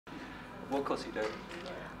What course are you doing?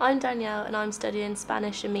 I'm Danielle and I'm studying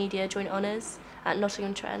Spanish and Media Joint Honours at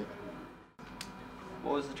Nottingham Trent.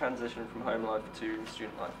 What was the transition from home life to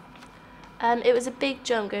student life? It was a big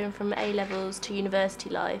jump going from A-levels to university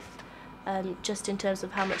life, just in terms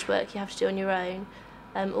of how much work you have to do on your own.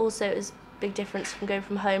 Also, it was a big difference from going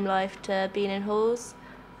from home life to being in halls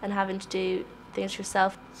and having to do things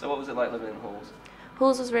yourself. So what was it like living in halls?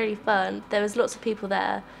 Halls was really fun. There was lots of people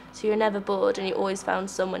there, so you were never bored and you always found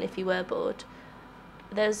someone if you were bored.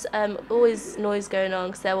 There's always noise going on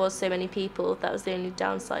because there was so many people. That was the only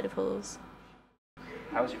downside of halls.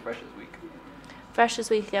 How was your freshers week? Freshers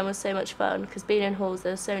week again was so much fun because being in halls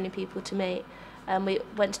there were so many people to meet. We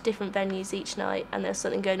went to different venues each night and there was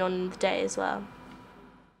something going on in the day as well.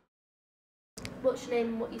 What's your name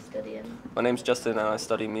and what you studying? My name's Justin and I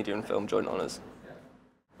study Media and Film Joint Honours.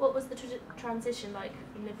 What was the transition like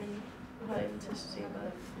from living home to student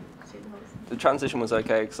halls? The transition was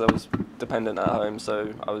okay because I was dependent at home,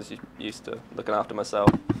 so I was used to looking after myself.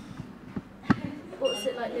 What's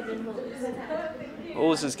it like living in halls?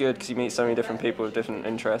 Halls is good because you meet so many different people with different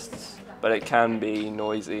interests, but it can be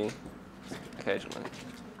noisy occasionally.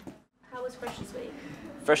 How was Freshers Week?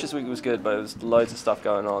 Freshers Week was good, but there was loads of stuff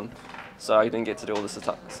going on, so I didn't get to do all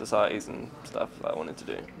the societies and stuff that I wanted to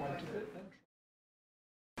do.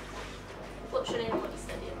 What's your name and what you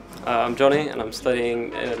studying? I'm Johnny and I'm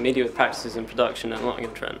studying Media with Practices in Production at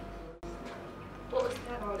Nottingham Trent. What was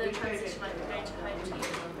the transition like from going to home to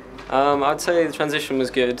uni? I'd say the transition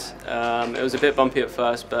was good. It was a bit bumpy at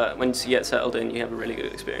first, but once you get settled in, you have a really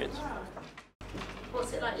good experience.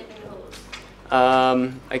 What's it like living in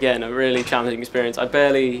halls? Again, a really challenging experience. I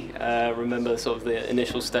barely remember sort of the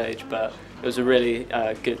initial stage, but it was a really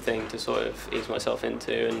good thing to sort of ease myself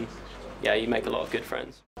into, and yeah, you make a lot of good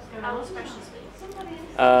friends. How was Freshers Week?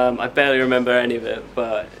 I barely remember any of it,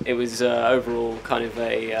 but it was overall kind of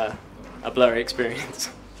a blurry experience.